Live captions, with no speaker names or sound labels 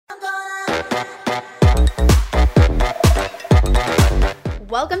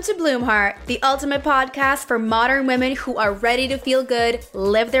Welcome to Bloomheart, the ultimate podcast for modern women who are ready to feel good,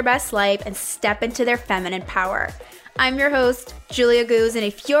 live their best life, and step into their feminine power. I'm your host, Julia Goose, and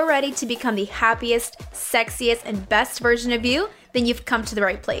if you're ready to become the happiest, sexiest, and best version of you, then you've come to the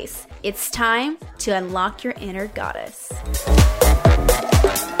right place. It's time to unlock your inner goddess.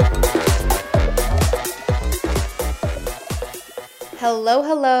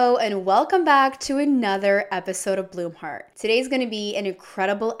 Hello, and welcome back to another episode of Bloomheart. Today's going to be an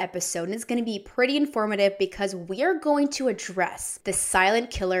incredible episode, and it's going to be pretty informative because we are going to address the silent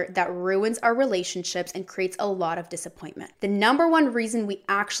killer that ruins our relationships and creates a lot of disappointment. The number one reason we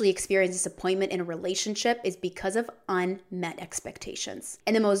actually experience disappointment in a relationship is because of unmet expectations.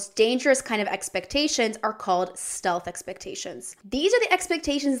 And the most dangerous kind of expectations are called stealth expectations. These are the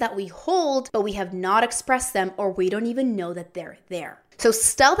expectations that we hold, but we have not expressed them, or we don't even know that they're there. So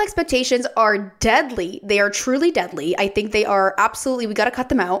stealth expectations are deadly. They are truly deadly. I think they are absolutely, we got to cut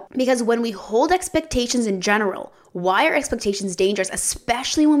them out, because when we hold expectations in general, why are expectations dangerous,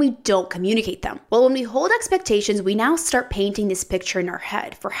 especially when we don't communicate them? Well, when we hold expectations, we now start painting this picture in our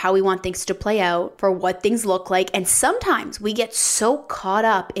head for how we want things to play out, for what things look like. And sometimes we get so caught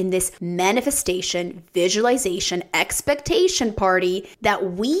up in this manifestation, visualization, expectation party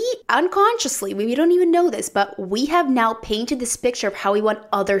that we unconsciously, we don't even know this, but we have now painted this picture of how we want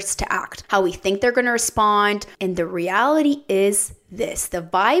others to act, how we think they're going to respond. And the reality is this, the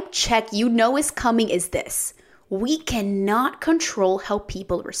vibe check you know is coming is this. We cannot control how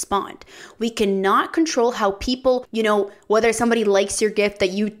people respond. We cannot control how people, whether somebody likes your gift that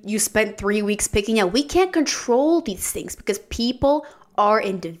you spent 3 weeks picking out. We can't control these things because people are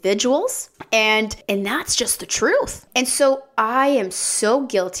individuals, and that's just the truth. And so I am so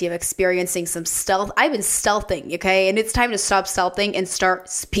guilty of experiencing some stealth. I've been stealthing, okay? And it's time to stop stealthing and start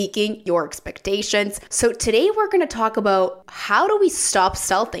speaking your expectations. So today we're going to talk about how do we stop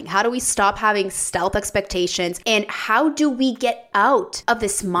stealthing? How do we stop having stealth expectations? And how do we get out of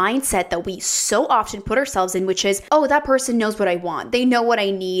this mindset that we so often put ourselves in, which is, oh, that person knows what I want. They know what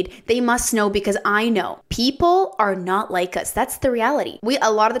I need. They must know because I know. People are not like us. That's the reality. We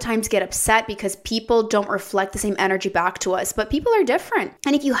a lot of the times get upset because people don't reflect the same energy back to us, but people are different.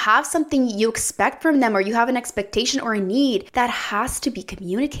 And if you have something you expect from them, or you have an expectation or a need, that has to be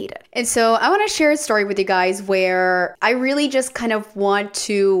communicated. And so I want to share a story with you guys where I really just kind of want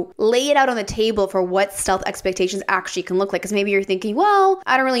to lay it out on the table for what stealth expectations actually can look like. Because maybe you're thinking, well,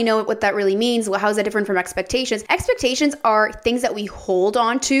 I don't really know what that really means. Well, how is that different from expectations? Expectations are things that we hold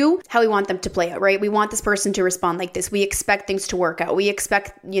on to, how we want them to play out, right? We want this person to respond like this. We expect things to work out. We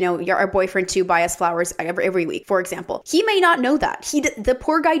expect, our boyfriend to buy us flowers every week, for example. He may not know that. The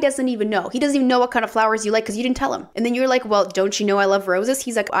poor guy doesn't even know. He doesn't even know what kind of flowers you like because you didn't tell him. And then you're like, well, don't you know I love roses?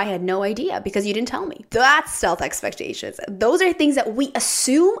 He's like, I had no idea because you didn't tell me. That's stealth expectations. Those are things that we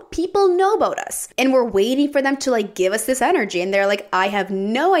assume people know about us. And we're waiting for them to give us this energy. And they're like, I have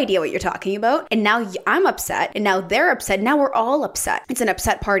no idea what you're talking about. And now I'm upset. And now they're upset. Now we're all upset. It's an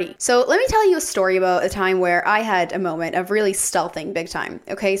upset party. So let me tell you a story about a time where I had a moment of really stealthing big time.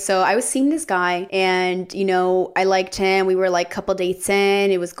 Okay, so I was seeing this guy and, I liked him. We were a couple dates in.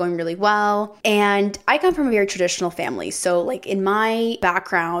 It was going really well. And I come from a very traditional family. So in my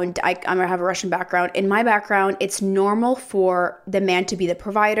background, I have a Russian background. In my background, it's normal for the man to be the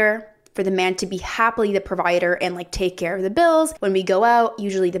provider, for the man to be happily the provider and take care of the bills. When we go out,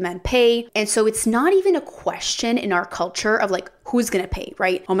 usually the men pay. And so it's not even a question in our culture of who's gonna pay,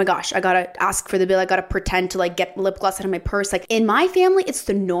 right? Oh my gosh, I gotta ask for the bill. I gotta pretend to get lip gloss out of my purse. In my family, it's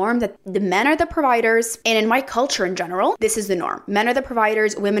the norm that the men are the providers. And in my culture in general, this is the norm. Men are the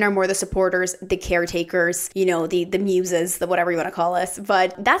providers, women are more the supporters, the caretakers, the muses, the whatever you wanna call us.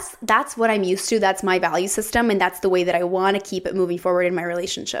 But that's what I'm used to. That's my value system. And that's the way that I wanna keep it moving forward in my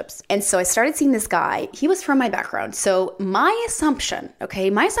relationships. And so I started seeing this guy. He was from my background. So my assumption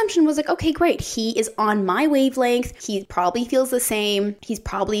was okay, great. He is on my wavelength. He probably feels the same. He's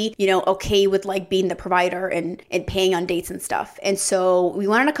probably, okay with being the provider and paying on dates and stuff. And so we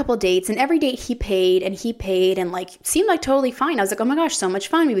went on a couple dates, and every date he paid and seemed totally fine. I was like, oh my gosh, so much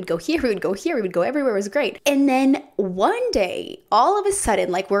fun. We would go here, we would go here, we would go everywhere. It was great. And then one day, all of a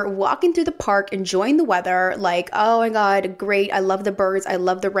sudden, we're walking through the park, enjoying the weather, oh my God, great. I love the birds. I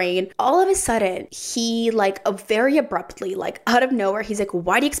love the rain. All of a sudden, he very abruptly, out of nowhere, he's like,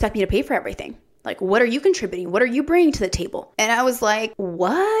 why do you expect me to pay for everything? Like, what are you contributing? What are you bringing to the table? And I was like,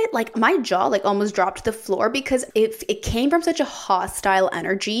 what? Like, my jaw like almost dropped to the floor because it came from such a hostile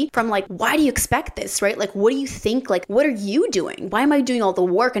energy from like, why do you expect this, right? Like, what do you think? Like, what are you doing? Why am I doing all the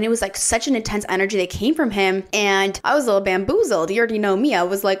work? And it was like such an intense energy that came from him. And I was a little bamboozled. You already know me. I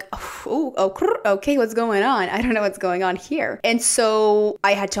was like, okay, what's going on? I don't know what's going on here. And so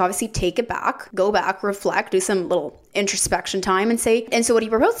I had to obviously take it back, go back, reflect, do some little introspection time and so what he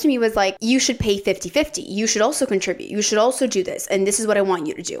proposed to me was like, you should pay 50-50. You should also contribute. You should also do this. And this is what I want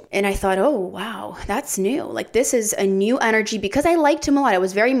you to do. And I thought, oh, wow, that's new. Like, this is a new energy because I liked him a lot. I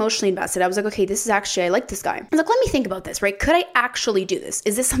was very emotionally invested. I was like, okay, this is actually, I like this guy. I was like, let me think about this, right? Could I actually do this?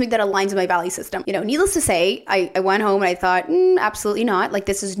 Is this something that aligns with my value system? You know, needless to say, I went home and I thought, absolutely not. Like,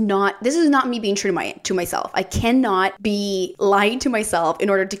 this is not me being true to myself. I cannot be lying to myself in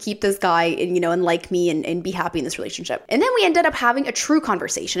order to keep this guy and, you know, and like me and be happy in this relationship. And then we ended up having a true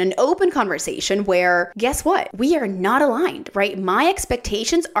conversation, an open conversation where, guess what? We are not aligned, right? My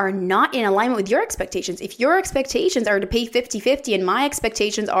expectations are not in alignment with your expectations. If your expectations are to pay 50-50 and my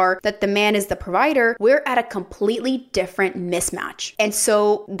expectations are that the man is the provider, we're at a completely different mismatch. And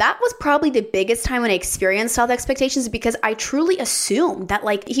so that was probably the biggest time when I experienced stealth expectations because I truly assumed that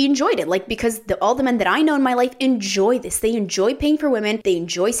like he enjoyed it. Like, because all the men that I know in my life enjoy this. They enjoy paying for women. They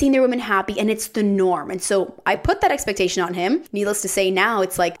enjoy seeing their women happy, and it's the norm. And so I put that expectation on him. Needless to say, now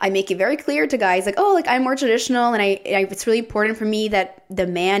it's like I make it very clear to guys like, oh, like I'm more traditional and it's really important for me that the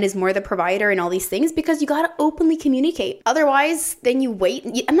man is more the provider and all these things because you got to openly communicate. Otherwise, then you wait.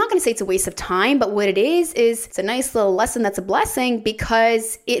 I'm not going to say it's a waste of time, but what it is it's a nice little lesson that's a blessing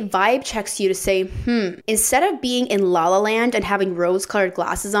because it vibe checks you to say, instead of being in la la land and having rose-colored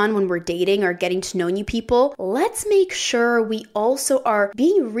glasses on when we're dating or getting to know new people, let's make sure we also are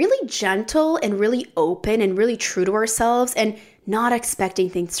being really gentle and really open and really true to ourselves and not expecting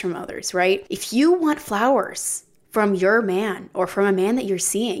things from others, right? If you want flowers from your man or from a man that you're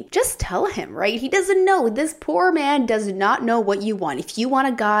seeing, just tell him, right? He doesn't know. This poor man does not know what you want. If you want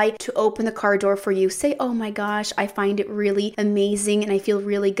a guy to open the car door for you, say, oh my gosh, I find it really amazing and I feel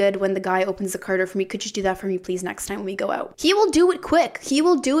really good when the guy opens the car door for me. Could you do that for me, please, next time when we go out? He will do it quick. He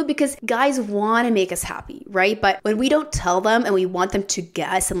will do it because guys want to make us happy, right? But when we don't tell them and we want them to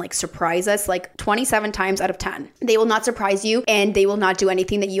guess and like surprise us, like 27 times out of 10, they will not surprise you and they will not do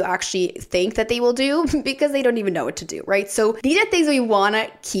anything that you actually think that they will do because they don't even know what to do, right? So these are things we want to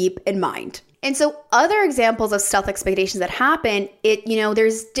keep in mind. And so other examples of stealth expectations that happen,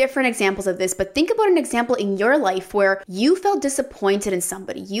 there's different examples of this, but think about an example in your life where you felt disappointed in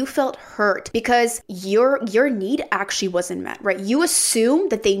somebody, you felt hurt because your need actually wasn't met, right? You assumed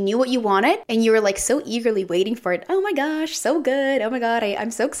that they knew what you wanted and you were like so eagerly waiting for it. Oh my gosh, so good. Oh my God,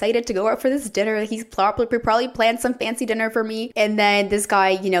 I'm so excited to go out for this dinner. He's probably planned some fancy dinner for me. And then this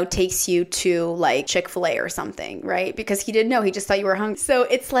guy, takes you to like Chick-fil-A or something, right? Because he didn't know, he just thought you were hungry. So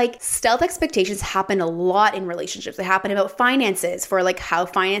it's like stealth expectations happen a lot in relationships. They happen about finances, for like how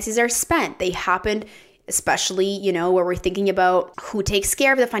finances are spent. They happen especially, where we're thinking about who takes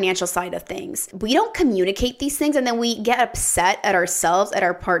care of the financial side of things. We don't communicate these things and then we get upset at ourselves, at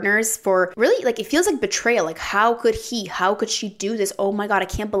our partners for really like, it feels like betrayal. Like, how could she do this? Oh my God, I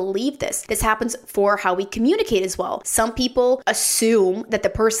can't believe this. This happens for how we communicate as well. Some people assume that the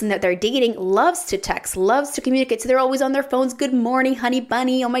person that they're dating loves to text, loves to communicate. So they're always on their phones. Good morning, honey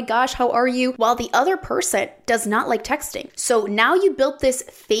bunny. Oh my gosh, how are you? While the other person does not like texting. So now you built this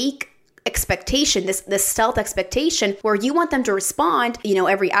fake expectation, this stealth expectation where you want them to respond,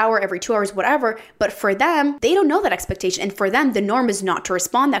 every hour, every 2 hours, whatever. But for them, they don't know that expectation. And for them, the norm is not to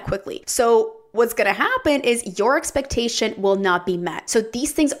respond that quickly. So what's going to happen is your expectation will not be met. So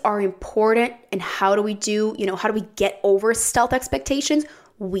these things are important. And how do we get over stealth expectations?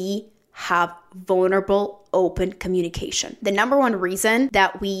 We have vulnerable, open communication. The number one reason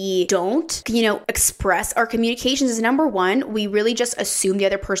that we don't, express our communications is number one, we really just assume the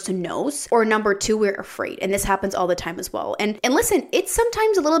other person knows, or number two, we're afraid. And this happens all the time as well. And listen, it's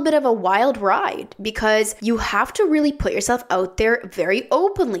sometimes a little bit of a wild ride because you have to really put yourself out there very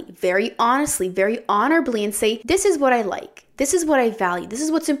openly, very honestly, very honorably and say, this is what I like. This is what I value. This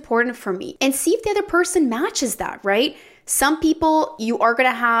is what's important for me. And see if the other person matches that, right? Some people, you are going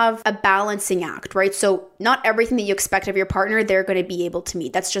to have a balancing act, right? So not everything that you expect of your partner, they're going to be able to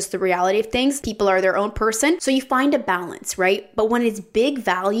meet. That's just the reality of things. People are their own person. So you find a balance, right? But when it's big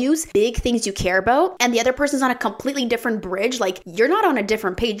values, big things you care about, and the other person's on a completely different bridge, like you're not on a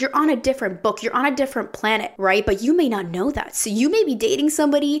different page, you're on a different book, you're on a different planet, right? But you may not know that. So you may be dating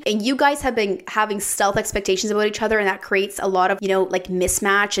somebody and you guys have been having stealth expectations about each other, and that creates a lot of, like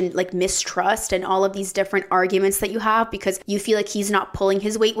mismatch and like mistrust and all of these different arguments that you have because you feel like he's not pulling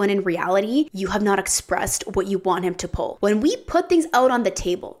his weight, when in reality, you have not expressed what you want him to pull. When we put things out on the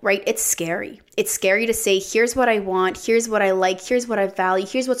table, right, it's scary. It's scary to say, here's what I want, here's what I like, here's what I value,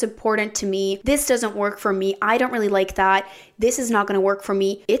 here's what's important to me. This doesn't work for me. I don't really like that. This is not going to work for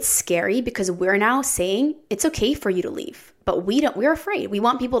me. It's scary because we're now saying it's okay for you to leave. But we're afraid. We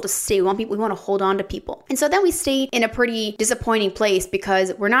want people to stay. We want to hold on to people. And so then we stay in a pretty disappointing place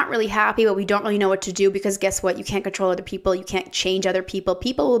because we're not really happy, but we don't really know what to do because guess what? You can't control other people. You can't change other people.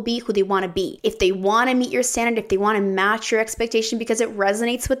 People will be who they want to be. If they want to meet your standard, if they want to match your expectation because it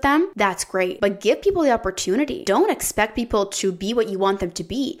resonates with them, that's great. But give people the opportunity. Don't expect people to be what you want them to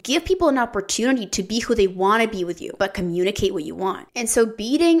be. Give people an opportunity to be who they want to be with you, but communicate what you want. And so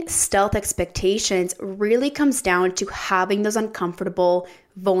beating stealth expectations really comes down to having those uncomfortable,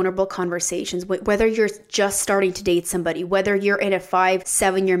 vulnerable conversations, whether you're just starting to date somebody, whether you're in a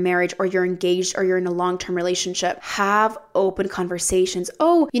 5-7 year marriage, or you're engaged, or you're in a long-term relationship. Have open conversations.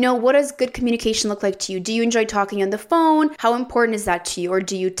 Oh, what does good communication look like to you? Do you enjoy talking on the phone? How important is that to you? Or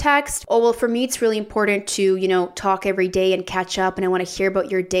do you text? Oh, well, for me, it's really important to, talk every day and catch up, and I want to hear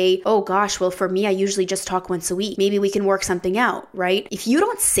about your day. Oh gosh, well, for me, I usually just talk once a week. Maybe we can work something out, right? If you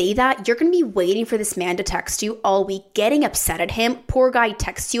don't say that, you're going to be waiting for this man to text you all week, getting upset at him. Poor guy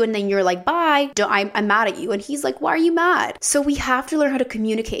texts you and then you're like, bye, I'm mad at you. And he's like, why are you mad? So we have to learn how to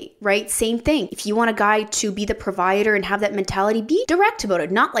communicate, right? Same thing. If you want a guy to be the provider and have that mentality, be direct about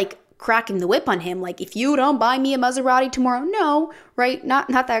it, not like cracking the whip on him. Like, if you don't buy me a Maserati tomorrow, no, right? Not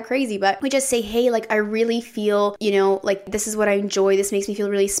that crazy, but we just say, hey, like, I really feel, like this is what I enjoy. This makes me feel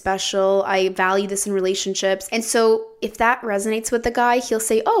really special. I value this in relationships. And so if that resonates with the guy, he'll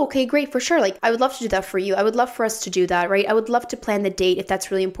say, oh, okay, great, for sure. Like, I would love to do that for you. I would love for us to do that, right? I would love to plan the date if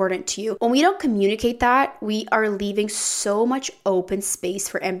that's really important to you. When we don't communicate that, we are leaving so much open space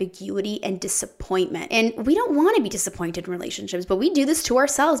for ambiguity and disappointment. And we don't want to be disappointed in relationships, but we do this to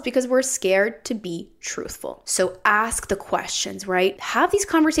ourselves because we're scared to be truthful. So ask the questions, right? Have these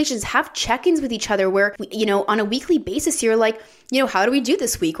conversations, have check-ins with each other where, on a weekly basis, you're like, how do we do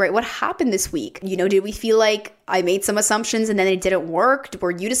this week, right? What happened this week? Did we feel like I made some assumptions and then it didn't work?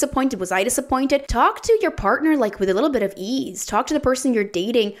 Were you disappointed? Was I disappointed? Talk to your partner like with a little bit of ease. Talk to the person you're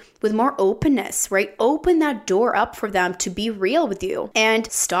dating with more openness, right? Open that door up for them to be real with you and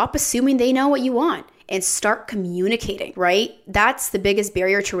stop assuming they know what you want. And start communicating, right? That's the biggest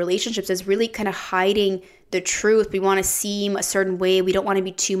barrier to relationships, is really kind of hiding the truth. We want to seem a certain way. We don't want to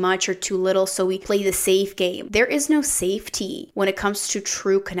be too much or too little, so we play the safe game. There is no safety when it comes to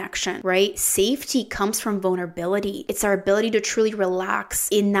true connection, right? Safety comes from vulnerability. It's our ability to truly relax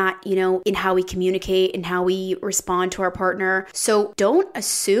in that, in how we communicate and how we respond to our partner. So don't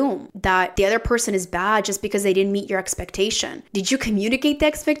assume that the other person is bad just because they didn't meet your expectation. Did you communicate the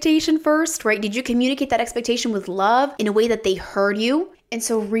expectation first, right? Did you communicate that expectation with love in a way that they heard you? And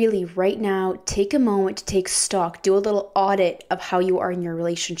so really right now, take a moment to take stock, do a little audit of how you are in your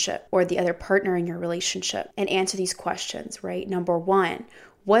relationship or the other partner in your relationship, and answer these questions, right? Number one,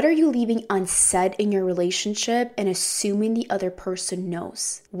 what are you leaving unsaid in your relationship and assuming the other person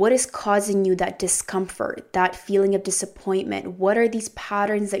knows? What is causing you that discomfort, that feeling of disappointment? What are these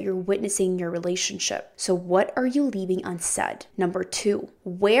patterns that you're witnessing in your relationship? So what are you leaving unsaid? Number two,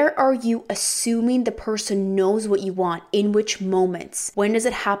 where are you assuming the person knows what you want? In which moments? When does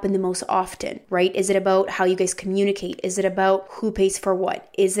it happen the most often, right? Is it about how you guys communicate? Is it about who pays for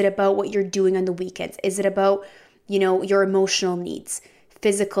what? Is it about what you're doing on the weekends? Is it about, your emotional needs?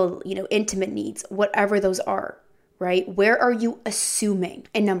 Physical, intimate needs, whatever those are, right? Where are you assuming?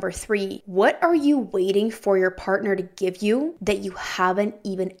 And number three, what are you waiting for your partner to give you that you haven't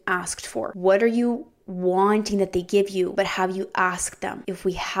even asked for? What are you wanting that they give you, but have you asked them? If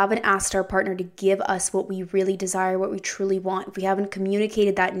we haven't asked our partner to give us what we really desire, what we truly want, if we haven't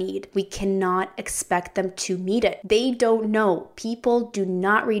communicated that need, we cannot expect them to meet it. They don't know. People do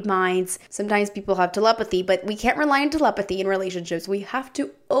not read minds. Sometimes people have telepathy, but we can't rely on telepathy in relationships. We have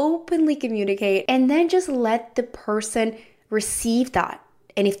to openly communicate and then just let the person receive that.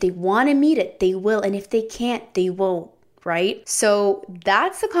 And if they want to meet it, they will. And if they can't, they won't. Right? So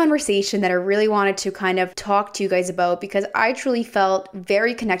that's the conversation that I really wanted to kind of talk to you guys about, because I truly felt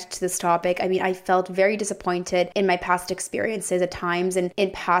very connected to this topic. I mean, I felt very disappointed in my past experiences at times and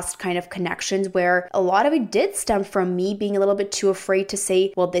in past kind of connections where a lot of it did stem from me being a little bit too afraid to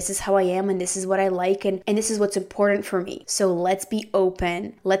say, well, this is how I am and this is what I like and this is what's important for me. So let's be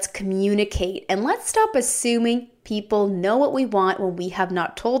open, let's communicate, and let's stop assuming people know what we want when we have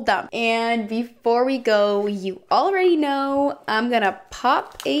not told them. And before we go, you already know I'm gonna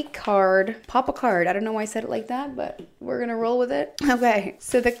pop a card. I don't know why I said it like that, but we're gonna roll with it. Okay,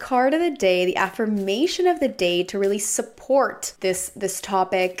 so the card of the day, the affirmation of the day to really support this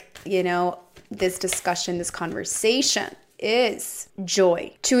topic, this discussion, this conversation, is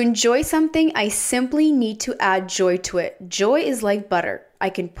joy. To enjoy something, I simply need to add joy to it. Joy is like butter. I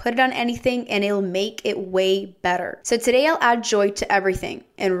can put it on anything and it'll make it way better. So today I'll add joy to everything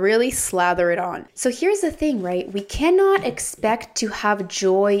and really slather it on. So here's the thing, right? We cannot expect to have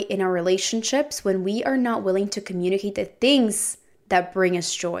joy in our relationships when we are not willing to communicate the things that bring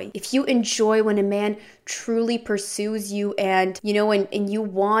us joy. If you enjoy when a man truly pursues you and you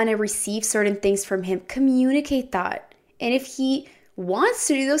want to receive certain things from him, communicate that. And if he wants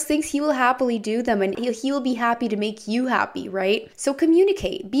to do those things, he will happily do them and he will be happy to make you happy, right? So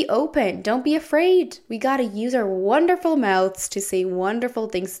communicate, be open, don't be afraid. We got to use our wonderful mouths to say wonderful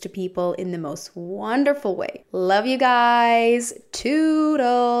things to people in the most wonderful way. Love you guys.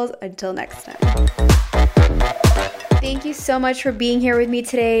 Toodles. Until next time. Thank you so much for being here with me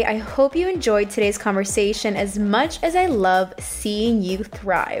today. I hope you enjoyed today's conversation as much as I love seeing you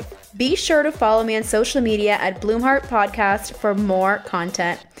thrive. Be sure to follow me on social media at Bloomheart Podcast for more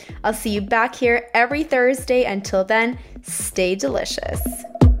content. I'll see you back here every Thursday. Until then, stay delicious.